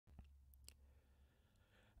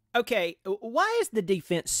Okay, why is the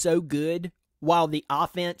defense so good while the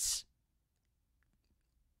offense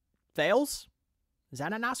fails? Is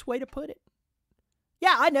that a nice way to put it?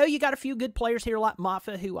 Yeah, I know you got a few good players here like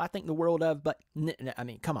Maffa, who I think the world of, but I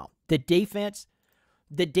mean, come on. The defense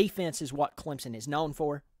is what Clemson is known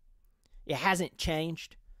for. It hasn't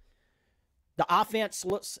changed. The offense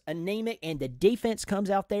looks anemic, and the defense comes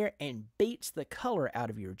out there and beats the color out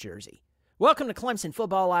of your jersey. Welcome to Clemson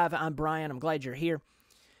Football Live. I'm Brian. I'm glad you're here.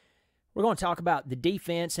 We're going to talk about the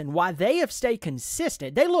defense and why they have stayed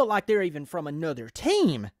consistent. They look like they're even from another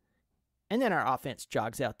team. And then our offense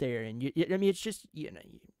jogs out there, and it's just, you're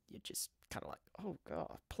just kind of like, oh,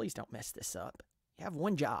 God, please don't mess this up. You have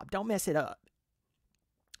one job. Don't mess it up.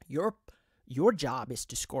 Your job is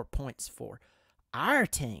to score points for our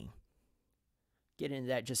team. Get into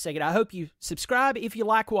that in just a second. I hope you subscribe if you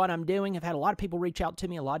like what I'm doing. I've had a lot of people reach out to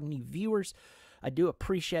me, a lot of new viewers. I do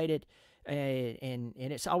appreciate it, and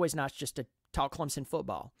it's always nice just to talk Clemson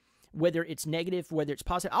football. Whether it's negative, whether it's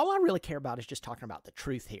positive, all I really care about is just talking about the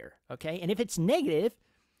truth here, okay? And if it's negative,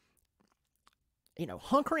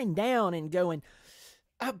 hunkering down and going,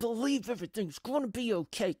 I believe everything's going to be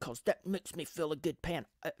okay because that makes me feel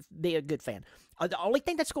be a good fan. The only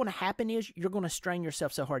thing that's going to happen is you're going to strain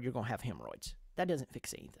yourself so hard you're going to have hemorrhoids. That doesn't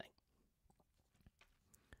fix anything.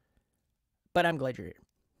 But I'm glad you're here,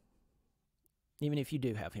 even if you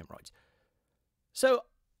do have hemorrhoids. So,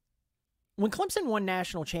 when Clemson won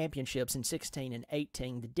national championships in 16 and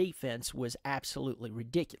 18, the defense was absolutely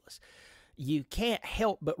ridiculous. You can't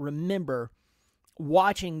help but remember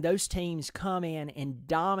watching those teams come in and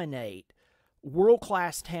dominate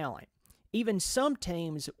world-class talent. Even some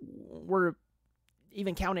teams were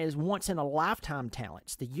even counted as once-in-a-lifetime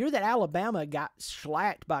talents. The year that Alabama got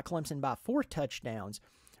shellacked by Clemson by 4 touchdowns,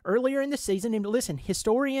 earlier in the season, and listen,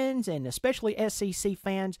 historians and especially SEC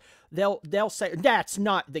fans, they'll say that's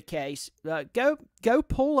not the case. Go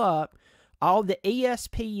pull up all the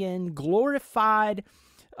ESPN glorified.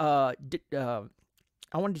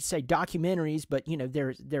 I wanted to say documentaries, but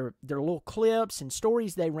they're little clips and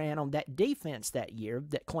stories they ran on that defense that year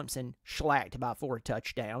that Clemson shellacked by 4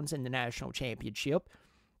 touchdowns in the national championship.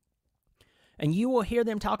 And you will hear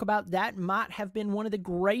them talk about that might have been one of the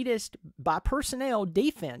greatest, by personnel,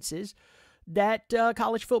 defenses that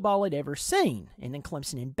college football had ever seen. And then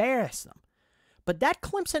Clemson embarrassed them. But that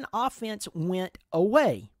Clemson offense went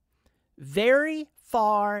away. Very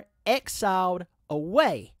far exiled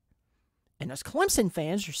away. And us Clemson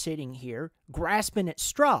fans are sitting here grasping at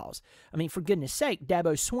straws. I mean, for goodness sake,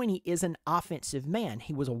 Dabo Swinney is an offensive man.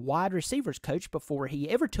 He was a wide receivers coach before he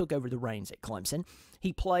ever took over the reins at Clemson.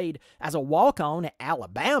 He played as a walk-on at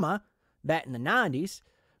Alabama back in the 90s,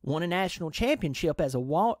 won a national championship as a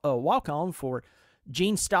walk-on for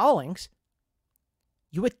Gene Stallings.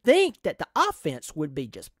 You would think that the offense would be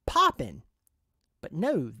just popping. But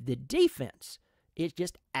no, the defense is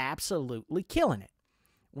just absolutely killing it.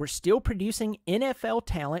 We're still producing NFL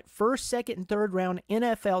talent, first, second, and third round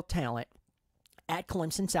NFL talent at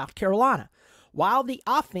Clemson, South Carolina. While the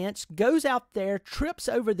offense goes out there, trips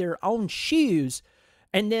over their own shoes,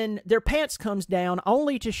 and then their pants comes down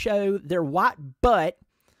only to show their white butt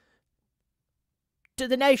to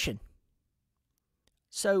the nation.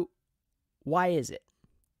 So, why is it?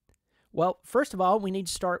 Well, first of all, we need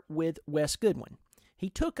to start with Wes Goodwin. He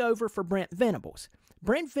took over for Brent Venables.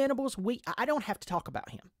 Brent Venables, I don't have to talk about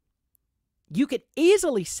him. You could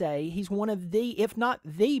easily say he's one of the, if not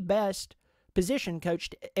the best position coach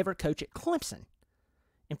to ever coach at Clemson.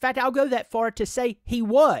 In fact, I'll go that far to say he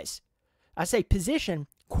was. I say position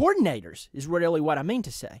coordinators is really what I mean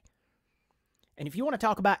to say. And if you want to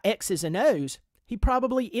talk about X's and O's, he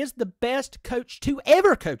probably is the best coach to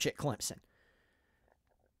ever coach at Clemson.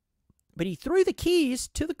 But he threw the keys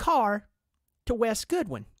to the car to Wes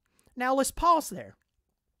Goodwin. Now let's pause there.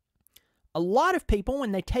 A lot of people,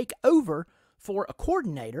 when they take over for a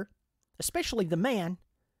coordinator, especially the man,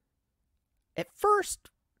 at first,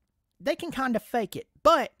 they can kind of fake it,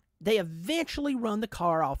 but they eventually run the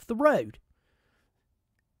car off the road.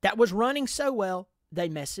 That was running so well, they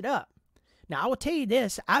mess it up. Now, I will tell you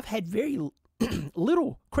this, I've had very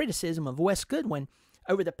little criticism of Wes Goodwin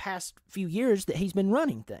over the past few years that he's been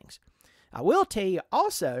running things. I will tell you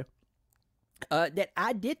also that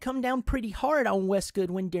I did come down pretty hard on Wes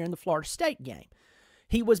Goodwin during the Florida State game.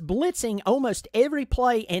 He was blitzing almost every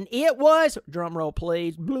play, and it was, drum roll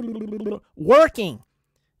please, working.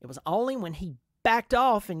 It was only when he backed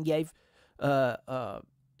off and gave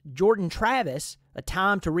Jordan Travis a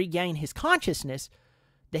time to regain his consciousness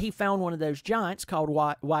that he found one of those giants called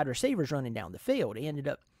wide receivers running down the field. He ended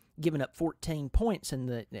up giving up 14 points I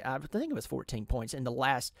think it was 14 points in the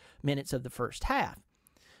last minutes of the first half.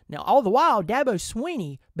 Now, all the while, Dabo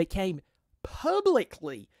Swinney became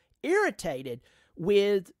publicly irritated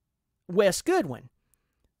with Wes Goodwin.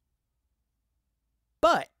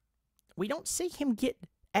 But we don't see him get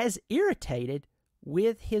as irritated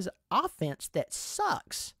with his offense that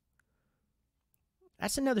sucks.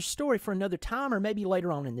 That's another story for another time or maybe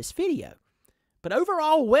later on in this video. But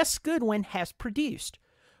overall, Wes Goodwin has produced.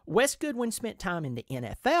 Wes Goodwin spent time in the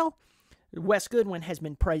NFL. Wes Goodwin has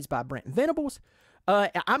been praised by Brent Venables.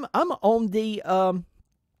 I'm on the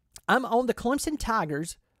Clemson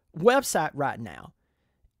Tigers website right now,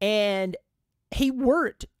 and he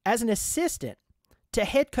worked as an assistant to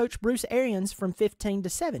head coach Bruce Arians from 15 to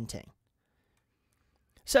 17.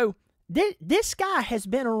 So this guy has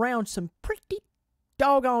been around some pretty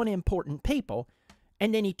doggone important people,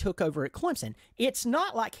 and then he took over at Clemson. It's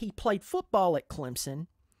not like he played football at Clemson,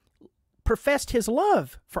 professed his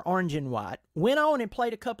love for orange and white, went on and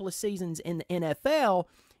played a couple of seasons in the NFL,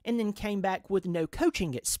 and then came back with no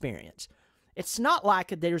coaching experience. It's not like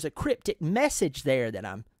there's a cryptic message there that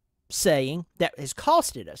I'm saying that has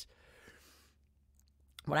costed us.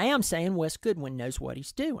 What I am saying, Wes Goodwin knows what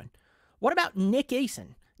he's doing. What about Nick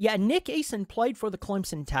Eason? Yeah, Nick Eason played for the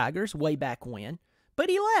Clemson Tigers way back when, but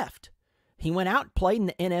he left. He went out and played in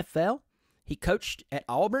the NFL. He coached at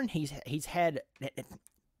Auburn. He's had,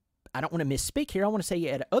 I don't want to misspeak here, I want to say he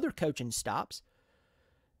had other coaching stops.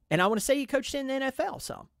 And I want to say he coached in the NFL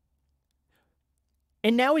some.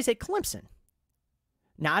 And now he's at Clemson.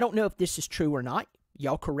 Now, I don't know if this is true or not.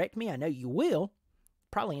 Y'all correct me. I know you will.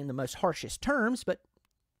 Probably in the most harshest terms, but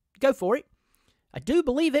go for it. I do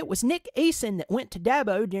believe it was Nick Eason that went to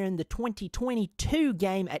Dabo during the 2022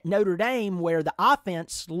 game at Notre Dame where the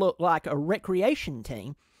offense looked like a recreation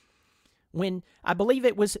team. When I believe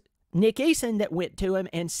it was Nick Eason that went to him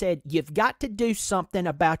and said, "You've got to do something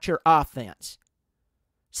about your offense.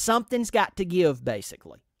 Something's got to give,"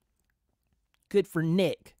 basically. Good for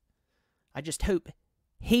Nick. I just hope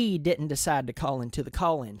he didn't decide to call into the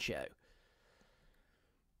call-in show.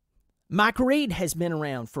 Mike Reed has been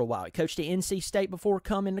around for a while. He coached at NC State before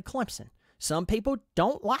coming to Clemson. Some people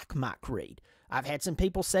don't like Mike Reed. I've had some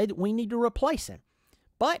people say that we need to replace him.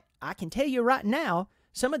 But I can tell you right now,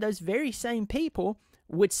 some of those very same people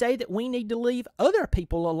would say that we need to leave other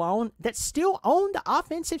people alone that still own the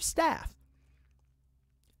offensive staff.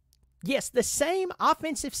 Yes, the same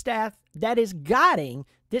offensive staff that is guiding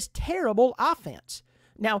this terrible offense.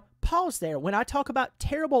 Now, pause there. When I talk about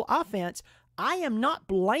terrible offense, I am not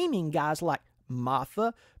blaming guys like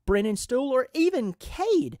Maffa, Brennan Stool, or even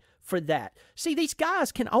Cade for that. See, these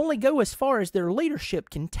guys can only go as far as their leadership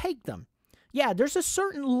can take them. Yeah, there's a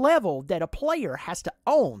certain level that a player has to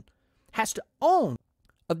own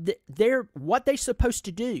of what they're supposed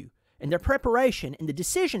to do and their preparation and the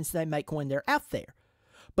decisions they make when they're out there.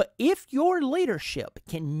 But if your leadership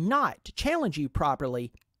cannot challenge you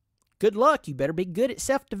properly, good luck. You better be good at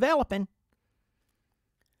self-developing.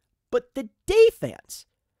 But the defense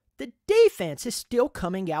is still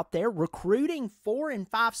coming out there recruiting 4- and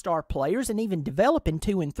 5-star players and even developing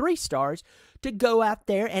 2- and 3-stars to go out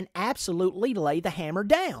there and absolutely lay the hammer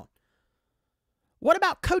down. What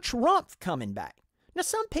about Coach Rumpf coming back? Now,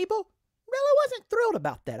 some people really wasn't thrilled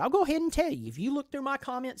about that. I'll go ahead and tell you. If you look through my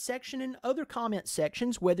comment section and other comment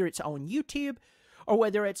sections, whether it's on YouTube or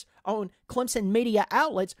whether it's on Clemson media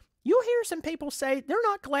outlets, you'll hear some people say they're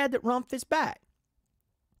not glad that Rumpf is back.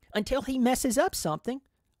 Until he messes up something.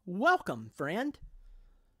 Welcome, friend.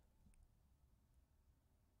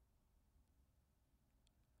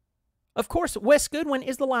 Of course, Wes Goodwin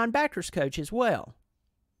is the linebackers coach as well.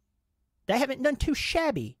 They haven't done too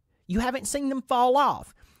shabby. You haven't seen them fall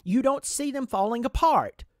off. You don't see them falling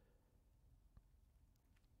apart.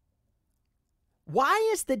 Why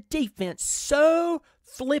is the defense so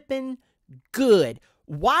flippin' good?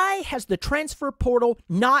 Why has the transfer portal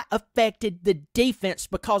not affected the defense?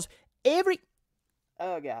 Because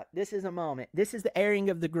oh, God, this is a moment. This is the airing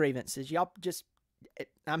of the grievances. Y'all just,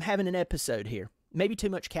 I'm having an episode here. Maybe too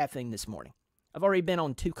much caffeine this morning. I've already been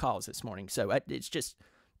on 2 calls this morning, so it's just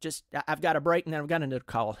I've got a break, and then I've got another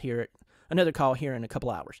call here in a couple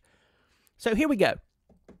hours. So here we go.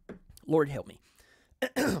 Lord help me.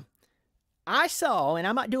 I saw, and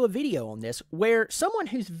I might do a video on this, where someone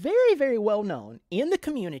who's very, very well known in the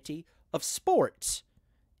community of sports,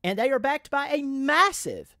 and they are backed by a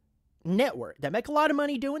massive network. They make a lot of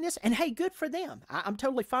money doing this, and hey, good for them. I'm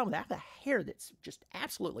totally fine with that. I have a hair that's just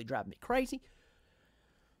absolutely driving me crazy.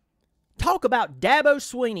 Talk about Dabo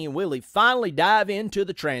Swinney, and will he finally dive into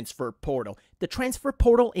the transfer portal? The transfer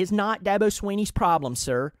portal is not Dabo Swinney's problem,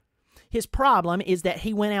 sir. His problem is that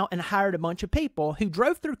he went out and hired a bunch of people who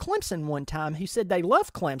drove through Clemson one time who said they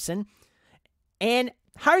love Clemson and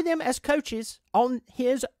hire them as coaches on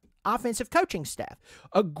his offensive coaching staff.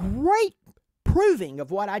 A great proving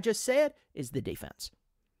of what I just said is the defense.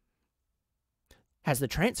 Has the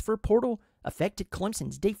transfer portal affected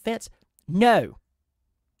Clemson's defense? No.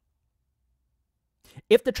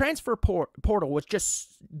 If the transfer portal was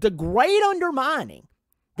just the great undermining,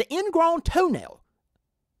 the ingrown toenail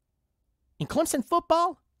in Clemson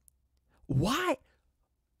football, why?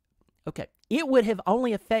 Okay, it wouldn't have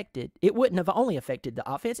only affected the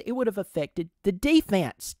offense, it would have affected the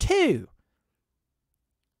defense too.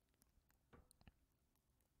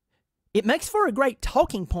 It makes for a great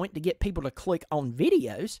talking point to get people to click on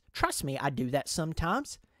videos. Trust me, I do that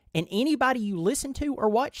sometimes. And anybody you listen to or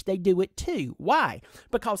watch, they do it too. Why?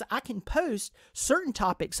 Because I can post certain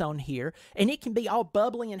topics on here, and it can be all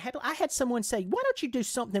bubbly and happy. I had someone say, why don't you do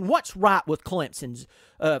something, what's right with Clemson's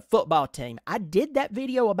football team? I did that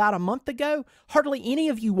video about a month ago. Hardly any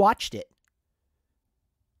of you watched it.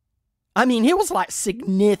 I mean, it was like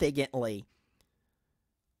significantly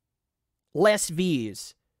less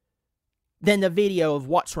views than the video of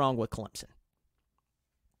what's wrong with Clemson.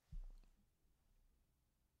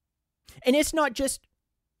 And it's not just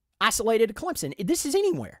isolated to Clemson. This is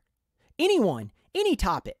anywhere. Anyone, any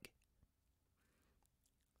topic.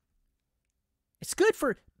 It's good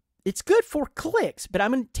for clicks, but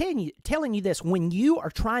I'm telling you this. When you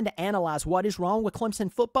are trying to analyze what is wrong with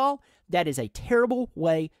Clemson football, that is a terrible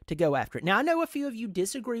way to go after it. Now, I know a few of you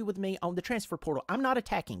disagree with me on the transfer portal. I'm not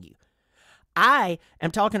attacking you. I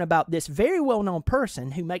am talking about this very well-known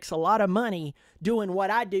person who makes a lot of money doing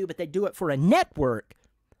what I do, but they do it for a network,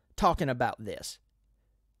 talking about this.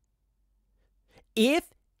 If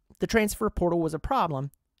the transfer portal was a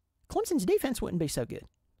problem, Clemson's defense wouldn't be so good.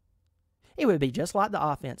 It would be just like the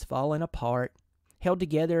offense, falling apart, held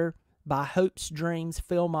together by hopes, dreams,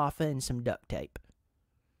 Phil Maffa, and some duct tape.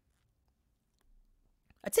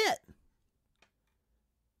 That's it.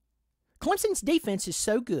 Clemson's defense is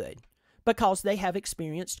so good because they have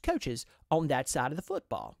experienced coaches on that side of the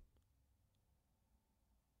football.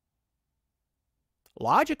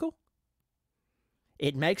 Logical.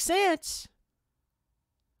 It makes sense.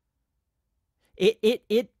 It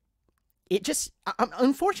just,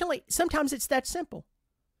 unfortunately, sometimes it's that simple.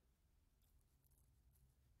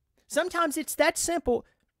 Sometimes it's that simple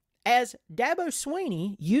as Dabo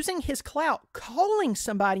Swinney using his clout, calling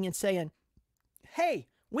somebody and saying, hey,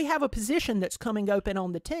 we have a position that's coming open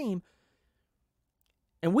on the team,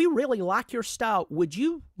 and we really like your style. Would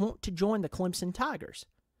you want to join the Clemson Tigers?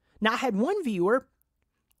 Now, I had one viewer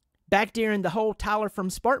back during the whole Tyler from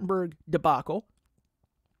Spartanburg debacle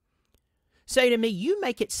say to me, you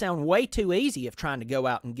make it sound way too easy of trying to go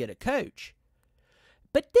out and get a coach.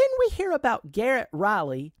 But then we hear about Garrett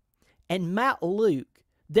Riley and Matt Luke,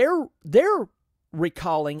 their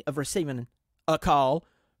recalling of receiving a call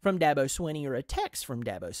from Dabo Swinney or a text from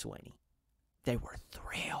Dabo Swinney. They were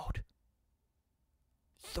thrilled.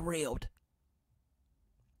 Thrilled.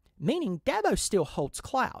 Meaning Dabo still holds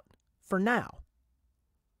clout for now.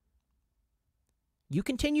 You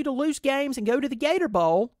continue to lose games and go to the Gator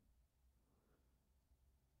Bowl,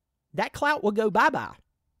 that clout will go bye-bye.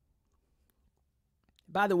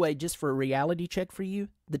 By the way, just for a reality check for you,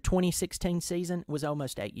 the 2016 season was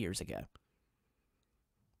almost 8 years ago.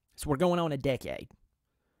 So we're going on a decade.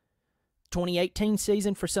 2018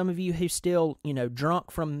 season, for some of you who's still, drunk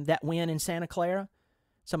from that win in Santa Clara,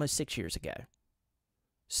 it's almost 6 years ago.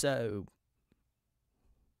 So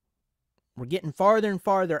we're getting farther and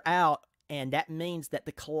farther out, and that means that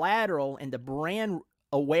the collateral and the brand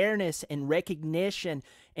awareness and recognition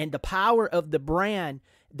and the power of the brand,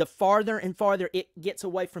 the farther and farther it gets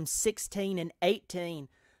away from 16 and 18,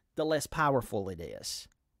 the less powerful it is.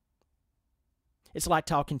 It's like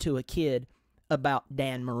talking to a kid about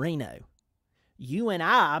Dan Marino. You and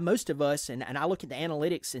I, most of us, and I look at the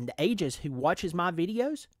analytics and the ages who watches my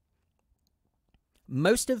videos,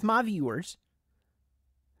 most of my viewers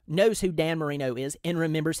knows who Dan Marino is and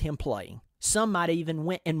remembers him playing. Some might even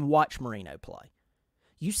went and watched Marino play.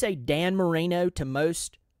 You say Dan Marino to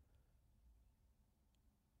most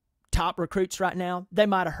top recruits right now, they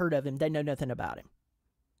might have heard of him. They know nothing about him.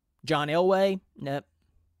 John Elway, nope.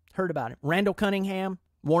 Heard about him. Randall Cunningham,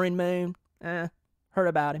 Warren Moon, heard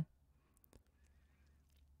about him.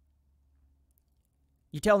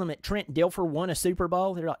 You tell them that Trent Dilfer won a Super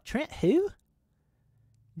Bowl, they're like, Trent who?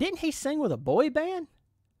 Didn't he sing with a boy band?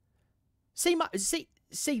 See,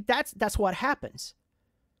 that's what happens.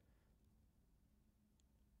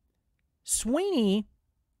 Swinney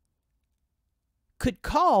could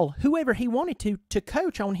call whoever he wanted to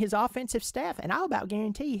coach on his offensive staff, and I'll about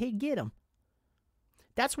guarantee he'd get him.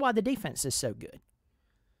 That's why the defense is so good.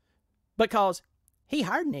 Because He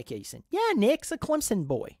hired Nick Eason. Yeah, Nick's a Clemson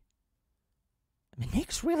boy. I mean,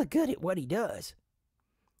 Nick's really good at what he does.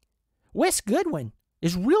 Wes Goodwin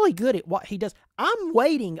is really good at what he does. I'm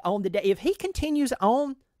waiting on the day. If he continues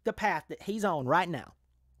on the path that he's on right now,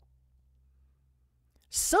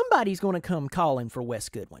 somebody's going to come calling for Wes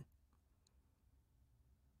Goodwin.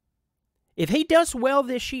 If he does well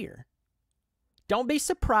this year, don't be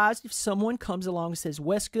surprised if someone comes along and says,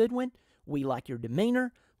 Wes Goodwin, we like your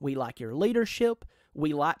demeanor, we like your leadership,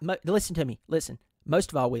 listen to me, listen,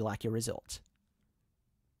 most of all, we like your results.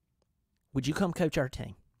 Would you come coach our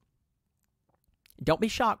team? Don't be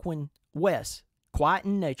shocked when Wes, quiet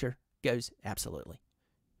in nature, goes, absolutely.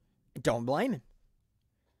 Don't blame him.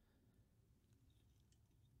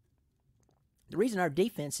 The reason our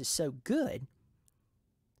defense is so good,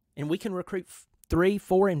 and we can recruit 3,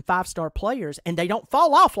 4, and 5-star players, and they don't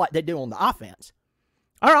fall off like they do on the offense.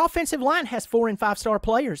 Our offensive line has 4 and 5-star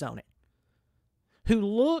players on it who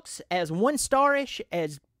looks as 1-star-ish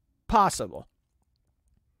as possible.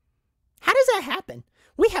 How does that happen?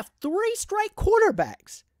 We have 3 straight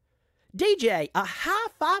quarterbacks. DJ, a high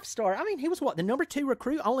 5-star. I mean, he was what, the number 2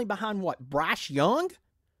 recruit, only behind what, Bryce Young?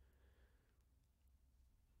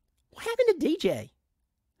 What happened to DJ?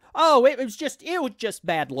 Oh, it was just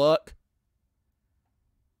bad luck.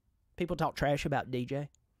 People talk trash about DJ.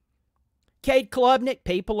 Cade Klubnik,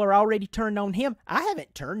 people are already turned on him. I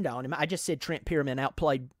haven't turned on him. I just said Trent Pierman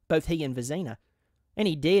outplayed both he and Vizina. And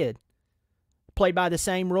he did. Played by the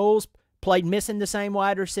same rules. Played missing the same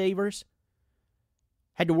wide receivers.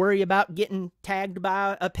 Had to worry about getting tagged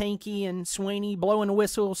by a Pinky and Sweeney blowing a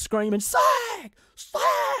whistle, screaming, sack,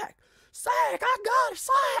 sack, sack, I got a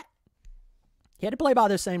sack. He had to play by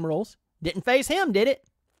the same rules. Didn't phase him, did it?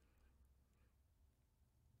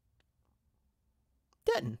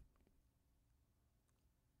 Didn't.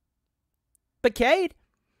 But Cade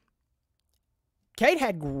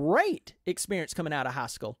had great experience coming out of high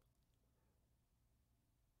school.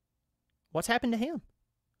 What's happened to him?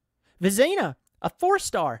 Vizina, a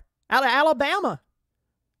 4-star out of Alabama.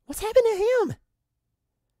 What's happened to him?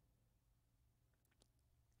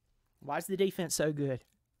 Why is the defense so good?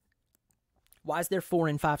 Why is their 4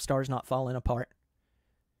 and 5 stars not falling apart?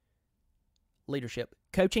 Leadership.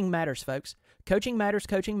 Coaching matters, folks. Coaching matters,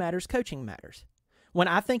 coaching matters, coaching matters. When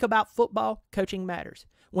I think about football, coaching matters.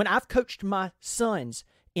 When I've coached my sons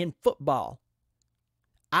in football,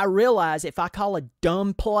 I realize if I call a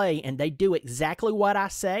dumb play and they do exactly what I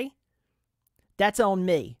say, that's on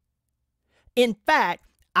me. In fact,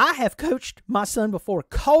 I have coached my son before,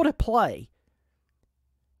 called a play.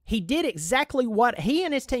 He did exactly what, he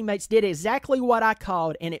and his teammates did exactly what I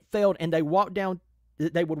called, and it failed, and they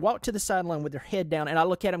would walk to the sideline with their head down, and I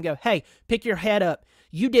look at them and go, hey, pick your head up.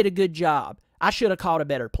 You did a good job. I should have called a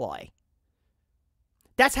better play.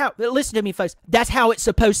 That's how, listen to me, folks, that's how it's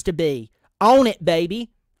supposed to be. Own it,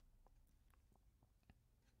 baby.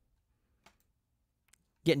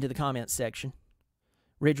 Get into the comments section.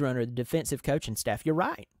 Ridge Runner, the defensive coaching staff. You're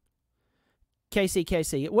right.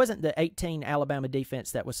 KC, it wasn't the 18 Alabama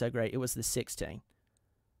defense that was so great. It was the 16.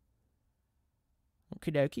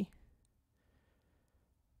 Okie dokie.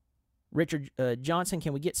 Richard Johnson,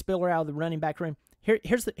 can we get Spiller out of the running back room?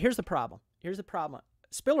 Here's the problem. Here's the problem.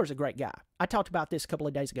 Spiller's a great guy. I talked about this a couple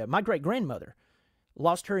of days ago. My great-grandmother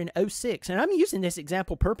lost her in 2006, and I'm using this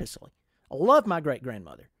example purposely. I love my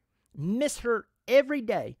great-grandmother. Miss her every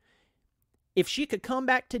day. If she could come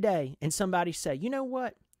back today and somebody say, you know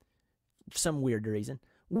what, for some weird reason,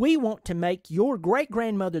 we want to make your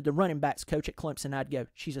great-grandmother the running backs coach at Clemson, I'd go,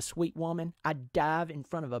 she's a sweet woman. I'd dive in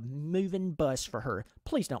front of a moving bus for her.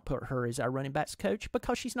 Please don't put her as our running backs coach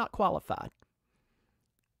because she's not qualified.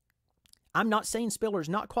 I'm not saying Spiller's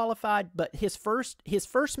not qualified, but his first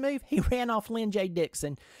move, he ran off Lynn J.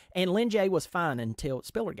 Dixon, and Lynn J. was fine until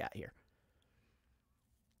Spiller got here.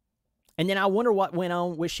 And then I wonder what went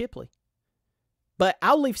on with Shipley. But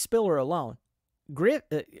I'll leave Spiller alone.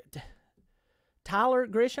 Tyler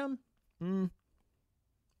Grisham,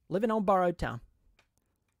 living on borrowed time.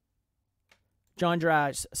 John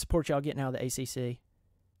Dry, support y'all getting out of the ACC.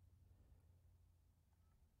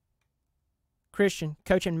 Christian,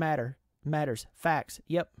 coaching matters. Facts.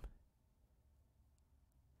 Yep.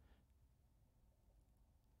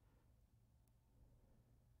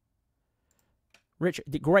 Richard,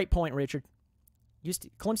 great point, Richard.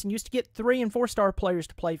 Clemson used to get 3 and 4 star players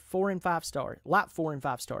to play 4 and 5 stars, like 4 and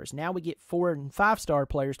 5 stars. Now we get 4 and 5 star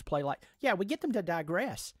players to play like, yeah, we get them to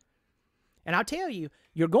digress. And I'll tell you,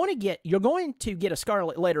 you're going to get a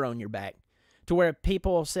scarlet letter on your back to where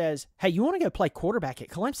people says, hey, you want to go play quarterback at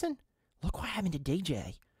Clemson? Look what happened to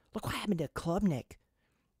DJ. Look what happened to Klubnik.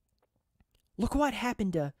 Look what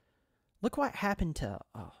happened to Look what happened to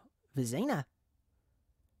Vizina.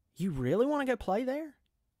 You really want to go play there?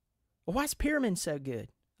 Why is Pierman so good?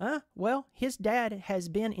 Well, his dad has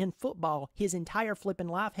been in football his entire flipping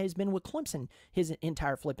life, has been with Clemson his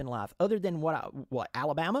entire flipping life, other than what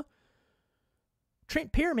Alabama?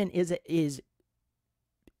 Trent Pierman is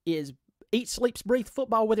eats, sleeps, breathes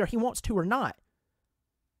football whether he wants to or not.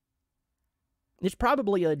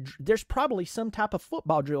 There's probably some type of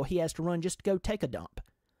football drill he has to run just to go take a dump.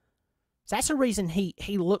 So that's the reason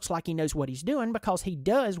he looks like he knows what he's doing, because he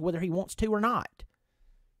does whether he wants to or not.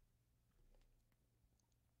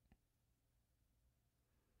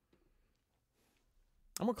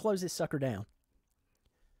 I'm going to close this sucker down.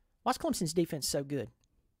 Why's Clemson's defense so good?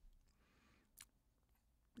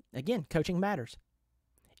 Again, coaching matters.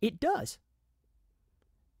 It does.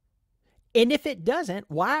 And if it doesn't,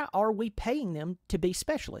 why are we paying them to be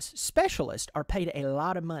specialists? Specialists are paid a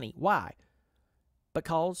lot of money. Why?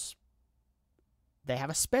 Because they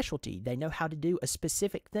have a specialty. They know how to do a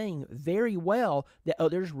specific thing very well that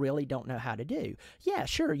others really don't know how to do. Yeah,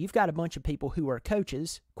 sure, you've got a bunch of people who are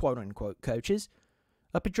coaches, quote-unquote coaches,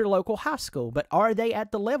 up at your local high school, but are they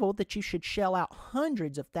at the level that you should shell out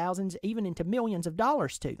hundreds of thousands, even into millions of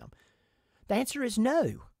dollars to them? The answer is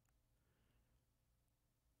no.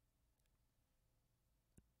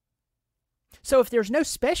 So if there's no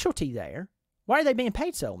specialty there, why are they being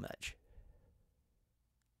paid so much?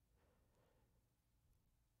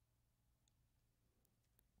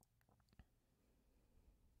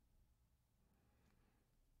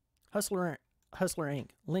 Hustler Inc.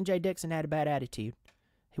 Lynn J. Dixon had a bad attitude.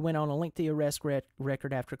 He went on a lengthy arrest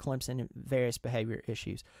record after Clemson and various behavior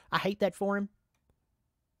issues. I hate that for him.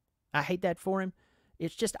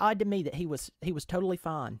 It's just odd to me that he was totally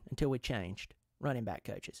fine until we changed running back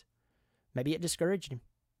coaches. Maybe it discouraged him.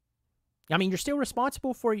 I mean, you're still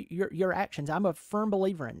responsible for your actions. I'm a firm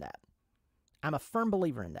believer in that.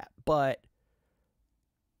 But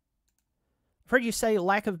I've heard you say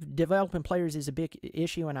lack of developing players is a big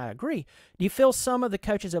issue, and I agree. Do you feel some of the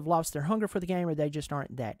coaches have lost their hunger for the game, or they just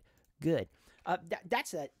aren't that good?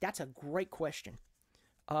 That's a great question.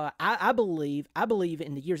 I believe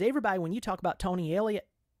in the years, everybody, when you talk about Tony Elliott,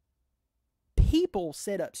 people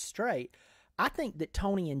sit up straight. I think that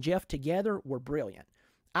Tony and Jeff together were brilliant.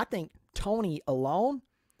 I think Tony alone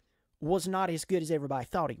was not as good as everybody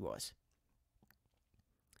thought he was.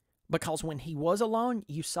 Because when he was alone,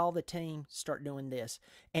 you saw the team start doing this.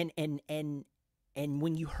 And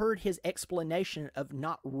when you heard his explanation of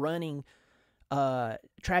not running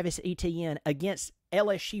Travis Etienne against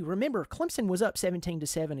LSU, remember, Clemson was up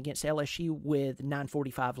 17-7 against LSU with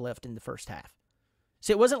 9:45 left in the first half.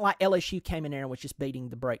 So it wasn't like LSU came in there and was just beating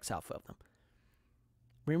the brakes off of them.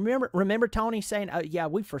 Remember Tony saying, "Oh yeah,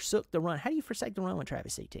 we forsook the run." How do you forsake the run with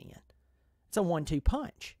Travis Etienne? It's a 1-2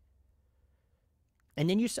 punch. And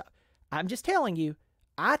then you saw. I'm just telling you,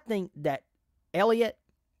 I think that Elliott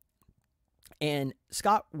and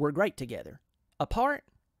Scott were great together. Apart,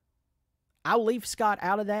 I'll leave Scott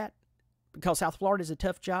out of that because South Florida is a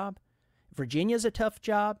tough job. Virginia's a tough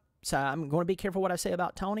job, so I'm going to be careful what I say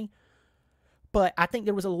about Tony. But I think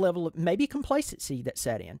there was a level of maybe complacency that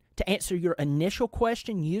set in. To answer your initial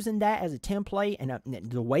question, using that as a template and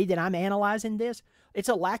the way that I'm analyzing this, it's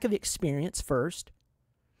a lack of experience first.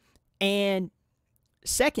 And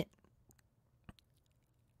second,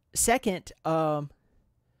 I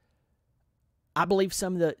believe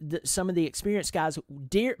some of the experienced guys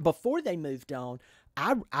before they moved on,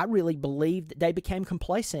 I really believe that they became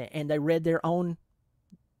complacent and they read their own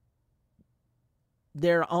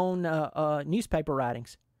newspaper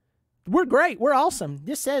writings. We're great. We're awesome.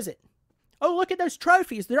 This says it. Oh, look at those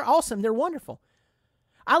trophies. They're awesome. They're wonderful.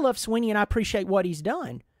 I love Sweeney and I appreciate what he's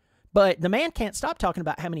done, but the man can't stop talking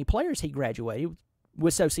about how many players he graduated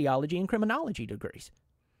with sociology and criminology degrees.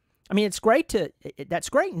 I mean, that's great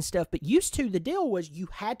and stuff, but used to the deal was you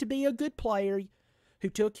had to be a good player who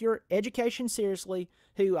took your education seriously,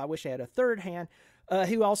 who, I wish I had a third hand,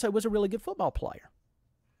 who also was a really good football player.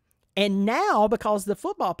 And now, because the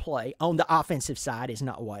football play on the offensive side is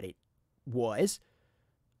not what it was,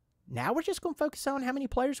 now we're just going to focus on how many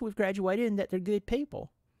players we've graduated and that they're good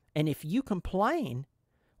people. And if you complain,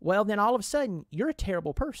 well, then all of a sudden, you're a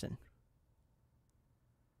terrible person.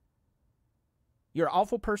 You're an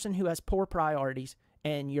awful person who has poor priorities,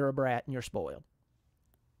 and you're a brat, and you're spoiled.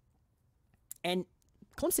 And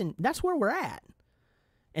Clemson, that's where we're at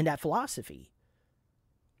in that philosophy.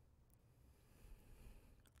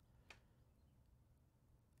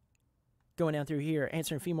 Going down through here,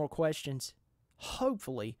 answering a few more questions.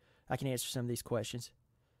 Hopefully, I can answer some of these questions.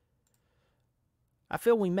 I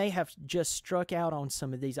feel we may have just struck out on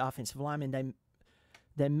some of these offensive linemen.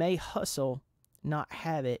 They may hustle, not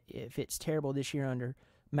have it if it's terrible this year under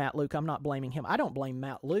Matt Luke. I'm not blaming him. I don't blame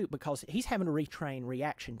Matt Luke because he's having to retrain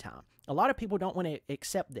reaction time. A lot of people don't want to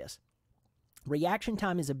accept this. Reaction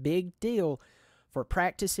time is a big deal for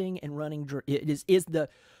practicing and running.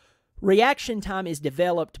 Reaction time is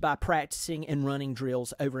developed by practicing and running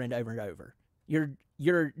drills over and over and over.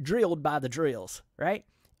 You're drilled by the drills, right?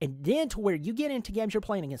 And then to where you get into games, you're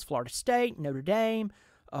playing against Florida State, Notre Dame,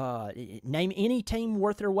 name any team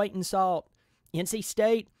worth their weight in salt, NC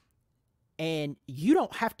State, and you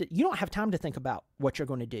don't have time to think about what you're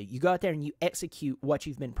going to do. You go out there and you execute what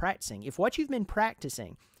you've been practicing. If what you've been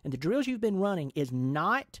practicing and the drills you've been running is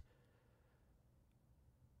not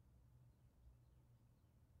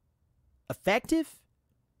effective,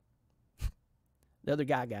 the other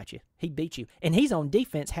guy got you. He beat you. And he's on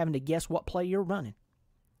defense having to guess what play you're running.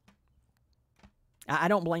 I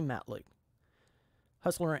don't blame Matt Luke.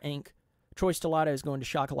 Hustler Inc. Troy Stellato is going to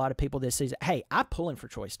shock a lot of people this season. Hey, I'm pulling for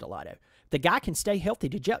Troy Stellato. The guy can stay healthy.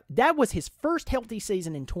 That was his first healthy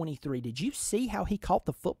season in 23. Did you see how he caught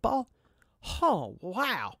the football? Oh,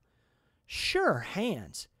 wow. Sure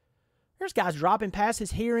hands. There's guys dropping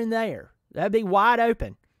passes here and there. That'd be wide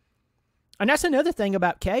open. And that's another thing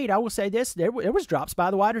about Cade. I will say this. There was drops by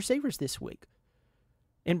the wide receivers this week.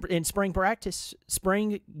 In spring practice,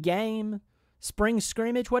 spring game, spring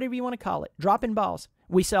scrimmage, whatever you want to call it. Dropping balls.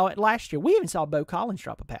 We saw it last year. We even saw Bo Collins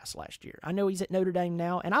drop a pass last year. I know he's at Notre Dame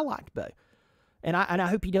now, and I liked Bo. And I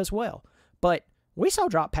hope he does well. But we saw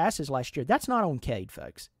drop passes last year. That's not on Cade,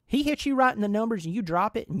 folks. He hits you right in the numbers, and you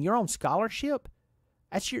drop it, and you're on scholarship.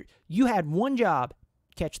 You had one job,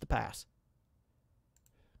 catch the pass.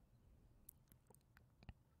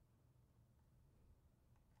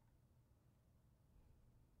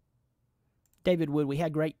 David Wood, we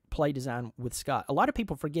had great play design with Scott. A lot of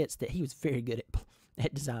people forgets that he was very good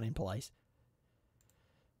at designing plays.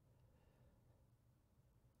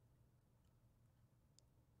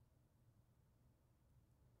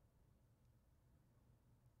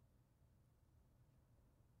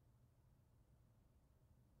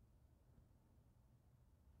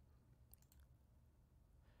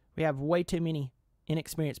 We have way too many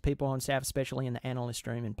inexperienced people on staff, especially in the analyst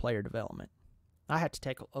room and player development. I have to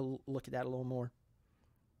take a look at that a little more.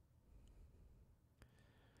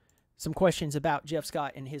 Some questions about Jeff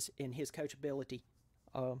Scott and his coachability.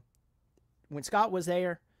 When Scott was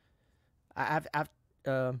there, I'll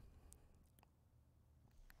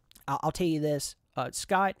tell you this,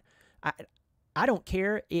 Scott. I don't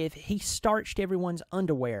care if he starched everyone's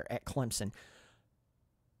underwear at Clemson.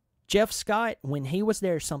 Jeff Scott, when he was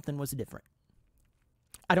there, something was different.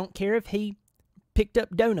 I don't care if he picked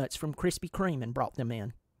up donuts from Krispy Kreme and brought them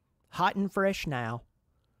in, hot and fresh now,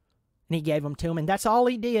 and he gave them to them, and that's all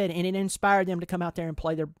he did, and it inspired them to come out there and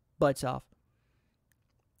play their butts off.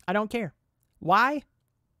 I don't care. Why?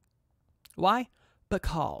 Why?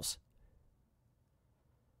 Because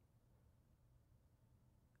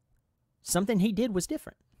something he did was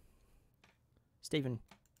different. Stephen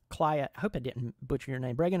Clyat, I hope I didn't butcher your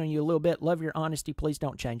name. Bragging on you a little bit. Love your honesty. Please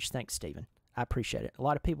don't change. Thanks, Stephen. I appreciate it. A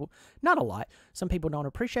lot of people, not a lot, some people don't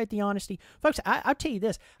appreciate the honesty. Folks, I'll tell you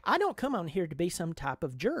this. I don't come on here to be some type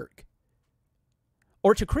of jerk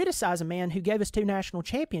or to criticize a man who gave us 2 national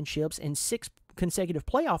championships and 6 consecutive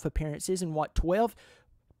playoff appearances and 12,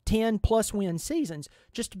 10-plus win seasons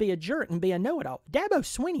just to be a jerk and be a know-it-all. Dabo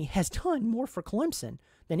Swinney has done more for Clemson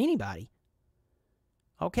than anybody.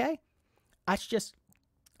 Okay?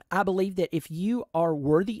 I believe that if you are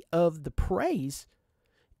worthy of the praise,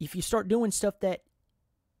 if you start doing stuff that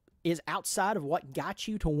is outside of what got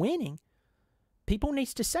you to winning, people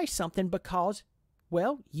needs to say something because,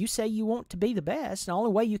 well, you say you want to be the best. The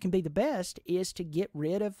only way you can be the best is to get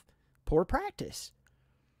rid of poor practice.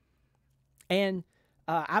 And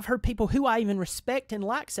I've heard people who I even respect and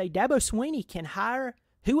like say Dabo Swinney can hire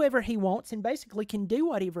whoever he wants and basically can do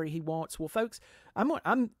whatever he wants. Well, folks, I'm going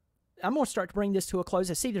to start to bring this to a close.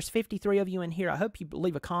 I see there's 53 of you in here. I hope you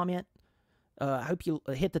leave a comment. I hope you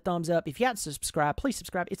hit the thumbs up. If you haven't subscribed, please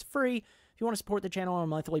subscribe. It's free. If you want to support the channel on a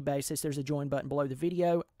monthly basis, there's a join button below the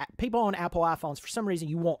video. People on Apple iPhones, for some reason,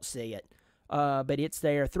 you won't see it. But it's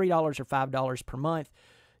there, $3 or $5 per month.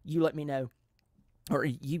 You let me know. Or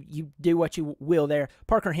you do what you will there.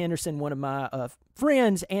 Parker Henderson, one of my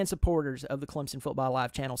friends and supporters of the Clemson Football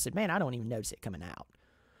Live channel, said, man, I don't even notice it coming out.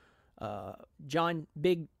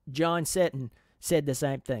 Big John Setton said the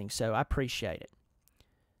same thing, so I appreciate it.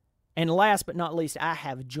 And last but not least, I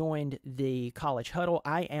have joined the College Huddle.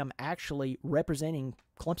 I am actually representing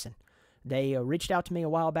Clemson. They reached out to me a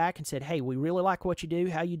while back and said, hey, we really like what you do,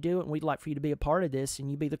 how you do it, and we'd like for you to be a part of this, and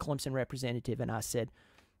you be the Clemson representative. And I said,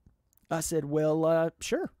 I said, well,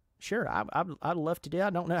 sure. I'd love to do it. I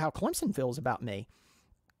don't know how Clemson feels about me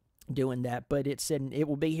doing that, but it said it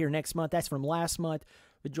will be here next month. That's from last month.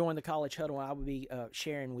 But join the College Huddle. I will be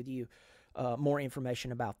sharing with you more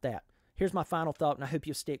information about that. Here's my final thought, and I hope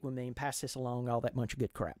you'll stick with me and pass this along, all that bunch of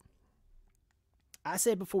good crap. I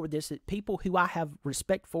said before this that people who I have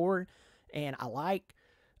respect for and I like,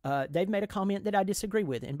 they've made a comment that I disagree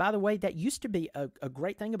with. And by the way, that used to be a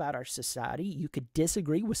great thing about our society. You could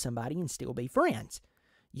disagree with somebody and still be friends.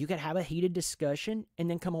 You could have a heated discussion and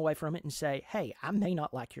then come away from it and say, hey, I may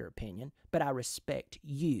not like your opinion, but I respect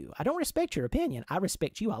you. I don't respect your opinion. I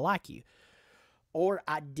respect you. I like you. Or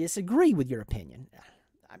I disagree with your opinion.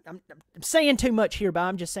 I'm saying too much here, but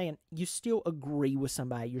I'm just saying you still agree with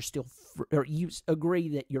somebody. You're still, or you agree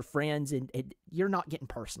that you're friends and you're not getting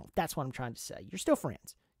personal. That's what I'm trying to say. You're still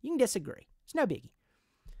friends. You can disagree. It's no biggie.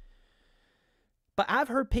 But I've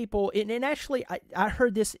heard people, and actually I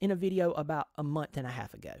heard this in a video about a month and a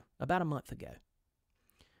half ago, about a month ago.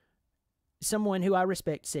 Someone who I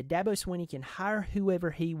respect said Dabo Swinney can hire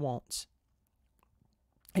whoever he wants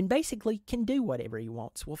and basically can do whatever he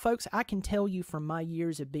wants. Well, folks, I can tell you from my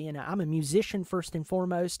years of being, I'm a musician first and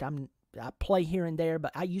foremost. I play here and there,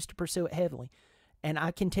 but I used to pursue it heavily. And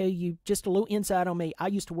I can tell you just a little insight on me. I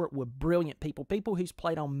used to work with brilliant people who's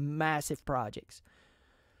played on massive projects.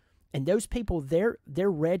 And those people, their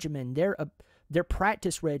regimen, their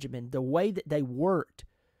practice regimen, the way that they worked,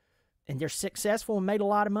 and they're successful and made a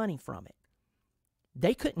lot of money from it.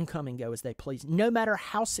 They couldn't come and go as they pleased. No matter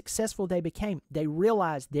how successful they became, they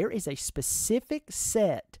realized there is a specific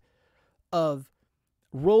set of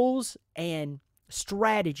rules and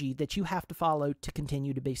strategy that you have to follow to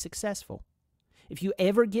continue to be successful. If you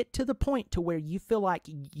ever get to the point to where you feel like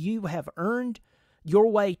you have earned your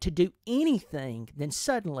way to do anything, then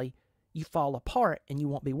suddenly you fall apart and you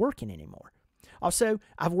won't be working anymore. Also,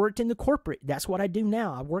 I've worked in the corporate. That's what I do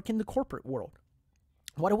now. I work in the corporate world.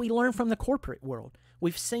 What do we learn from the corporate world?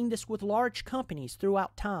 We've seen this with large companies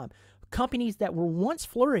throughout time. Companies that were once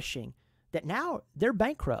flourishing, that now they're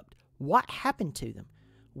bankrupt. What happened to them?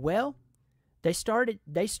 Well, they started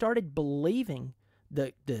believing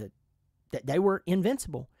that they were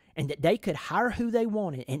invincible and that they could hire who they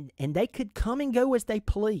wanted and they could come and go as they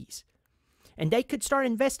please. And they could start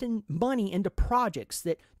investing money into projects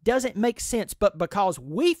that doesn't make sense, but because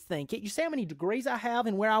we think it. You see how many degrees I have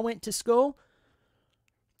and where I went to school?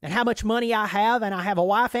 And how much money I have, and I have a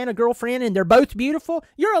wife and a girlfriend, and they're both beautiful.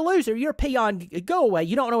 You're a loser. You're a peon. Go away.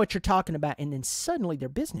 You don't know what you're talking about. And then suddenly their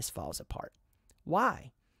business falls apart.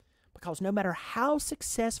 Why? Because no matter how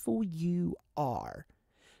successful you are,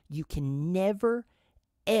 you can never,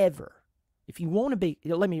 ever, if you want to be,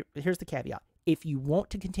 here's the caveat. If you want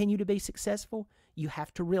to continue to be successful, you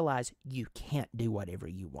have to realize you can't do whatever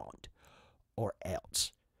you want or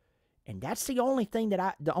else. And that's the only thing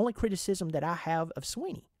the only criticism that I have of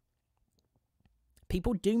Swinney.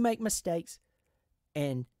 People do make mistakes,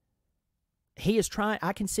 and he is trying,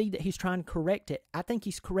 I can see that he's trying to correct it. I think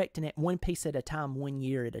he's correcting it one piece at a time, 1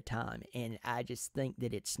 year at a time, and I just think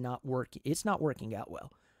that it's not working out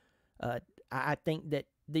well. I think that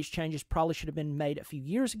these changes probably should have been made a few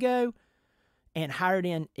years ago and hired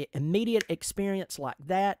in immediate experience like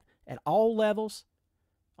that at all levels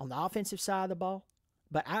on the offensive side of the ball.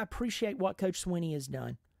 But I appreciate what Coach Swinney has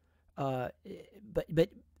done. But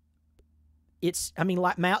it's, I mean,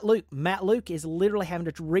 like Matt Luke. Matt Luke is literally having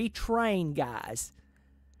to retrain guys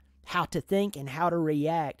how to think and how to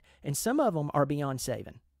react. And some of them are beyond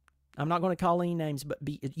saving. I'm not going to call any names, but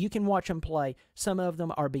you can watch them play. Some of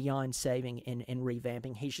them are beyond saving and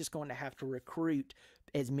revamping. He's just going to have to recruit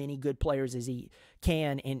as many good players as he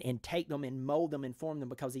can and take them and mold them and form them,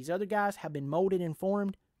 because these other guys have been molded and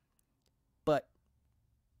formed, but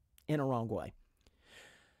in a wrong way.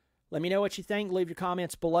 Let me know what you think. Leave your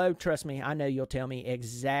comments below. Trust me, I know you'll tell me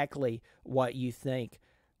exactly what you think.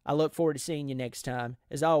 I look forward to seeing you next time.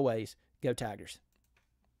 As always, go Tigers.